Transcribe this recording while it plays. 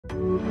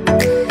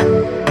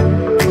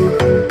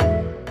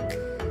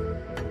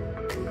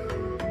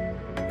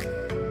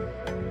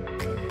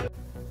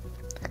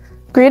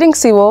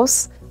morning,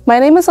 Seawolves. My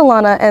name is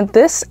Alana, and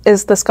this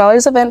is the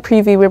Scholars Event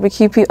Preview, where we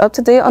keep you up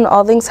to date on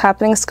all things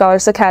happening at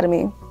Scholars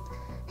Academy.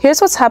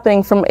 Here's what's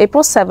happening from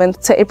April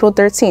 7th to April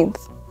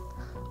 13th.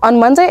 On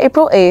Monday,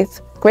 April 8th,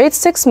 Grade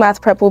 6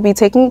 Math Prep will be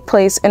taking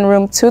place in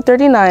room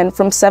 239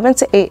 from 7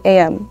 to 8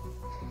 a.m.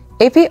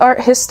 AP Art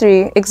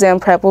History Exam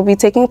Prep will be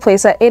taking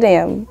place at 8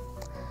 a.m.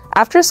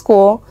 After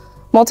school,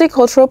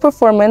 Multicultural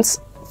Performance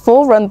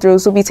full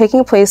run-throughs will be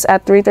taking place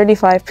at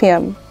 3:35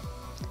 p.m.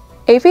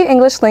 AP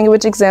English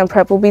Language Exam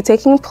Prep will be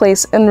taking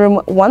place in room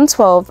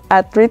 112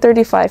 at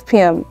 3:35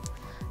 p.m.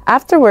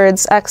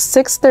 Afterwards, at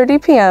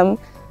 6:30 p.m.,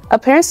 a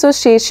Parent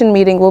Association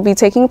meeting will be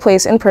taking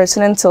place in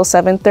person until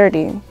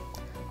 7:30.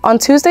 On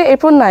Tuesday,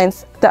 April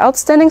 9th, the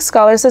Outstanding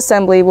Scholars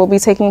Assembly will be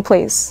taking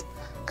place.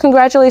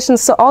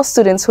 Congratulations to all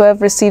students who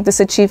have received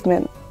this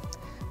achievement.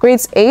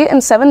 Grades 8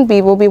 and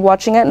 7B will be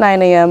watching at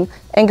 9 a.m.,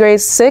 and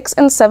grades 6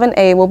 and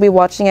 7A will be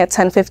watching at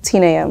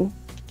 10:15 a.m.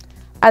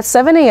 At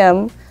 7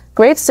 a.m.,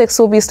 Grade 6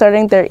 will be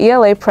starting their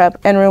ELA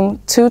prep in room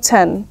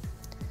 210.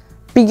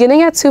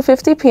 Beginning at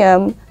 2:50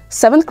 p.m.,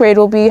 7th grade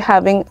will be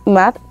having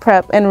math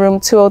prep in room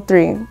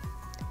 203.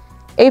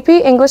 AP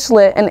English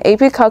Lit and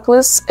AP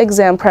Calculus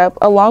exam prep,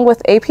 along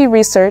with AP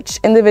Research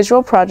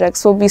individual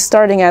projects, will be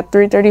starting at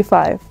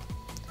 3:35.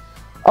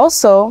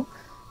 Also,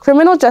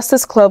 Criminal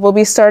Justice Club will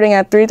be starting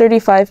at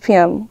 3:35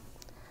 p.m.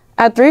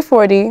 At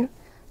 3:40,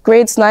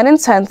 grades 9 and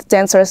 10th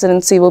dance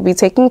residency will be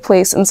taking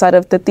place inside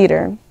of the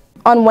theater.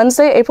 On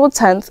Wednesday, April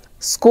 10th,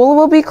 school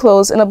will be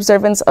closed in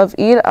observance of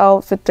Eid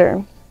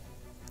al-Fitr.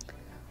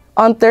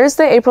 On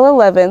Thursday, April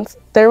 11th,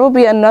 there will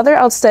be another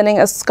Outstanding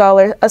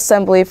Scholar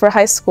Assembly for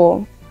high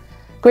school.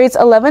 Grades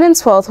 11 and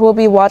 12th will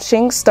be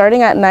watching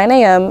starting at 9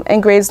 a.m.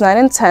 and grades 9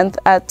 and 10th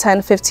at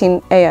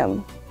 10:15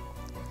 a.m.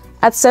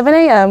 At 7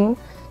 a.m.,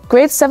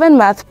 Grade 7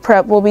 Math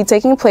Prep will be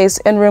taking place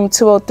in room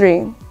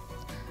 203.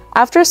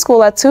 After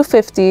school at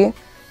 2:50,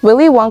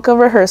 Willy Wonka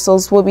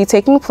rehearsals will be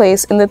taking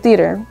place in the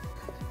theater.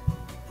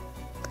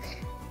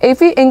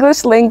 AP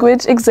English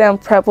Language Exam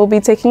Prep will be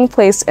taking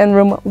place in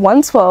room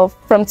 112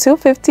 from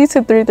 2:50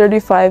 to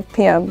 3:35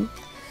 p.m.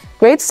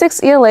 Grade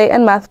 6 ELA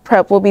and Math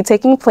Prep will be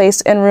taking place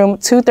in room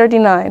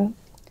 239.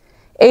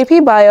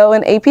 AP Bio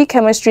and AP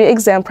Chemistry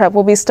Exam Prep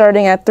will be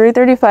starting at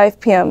 3:35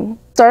 p.m.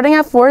 Starting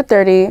at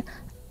 4:30,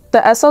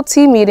 the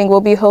SLT meeting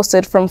will be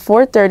hosted from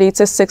 4:30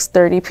 to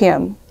 6:30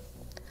 p.m.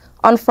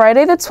 On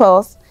Friday the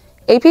 12th,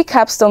 AP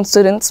Capstone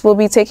students will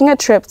be taking a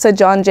trip to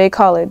John Jay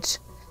College.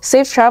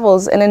 Safe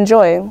travels and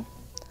enjoy.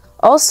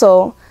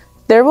 Also,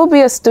 there will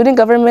be a student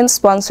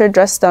government-sponsored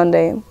dress down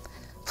day.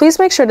 Please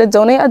make sure to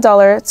donate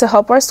 $1 to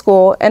help our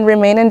school and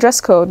remain in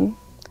dress code.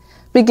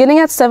 Beginning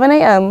at 7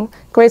 a.m.,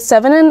 grade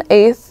 7 and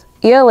 8th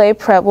ELA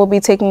prep will be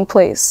taking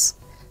place.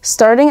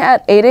 Starting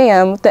at 8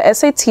 a.m., the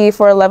SAT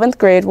for 11th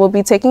grade will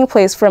be taking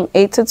place from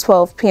 8 to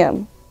 12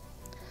 p.m.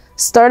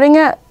 Starting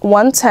at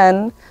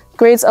 1:10,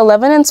 grades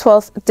 11 and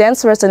 12th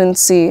dance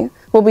residency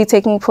will be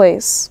taking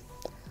place.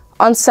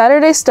 On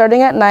Saturday,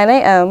 starting at 9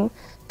 a.m.,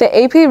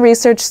 the AP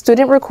Research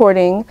student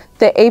recording,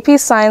 the AP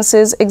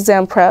Sciences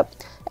exam prep,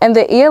 and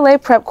the ELA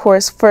prep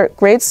course for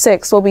grade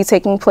 6 will be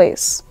taking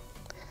place.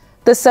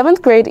 The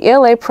 7th grade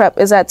ELA prep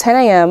is at 10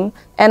 a.m.,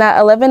 and at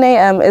 11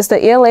 a.m. is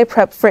the ELA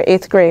prep for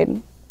 8th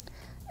grade.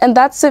 And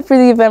that's it for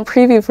the event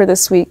preview for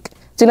this week.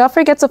 Do not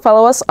forget to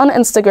follow us on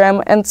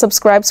Instagram and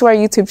subscribe to our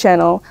YouTube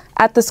channel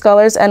at The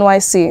Scholars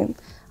NYC.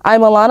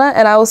 I'm Alana,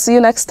 and I will see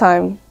you next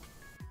time.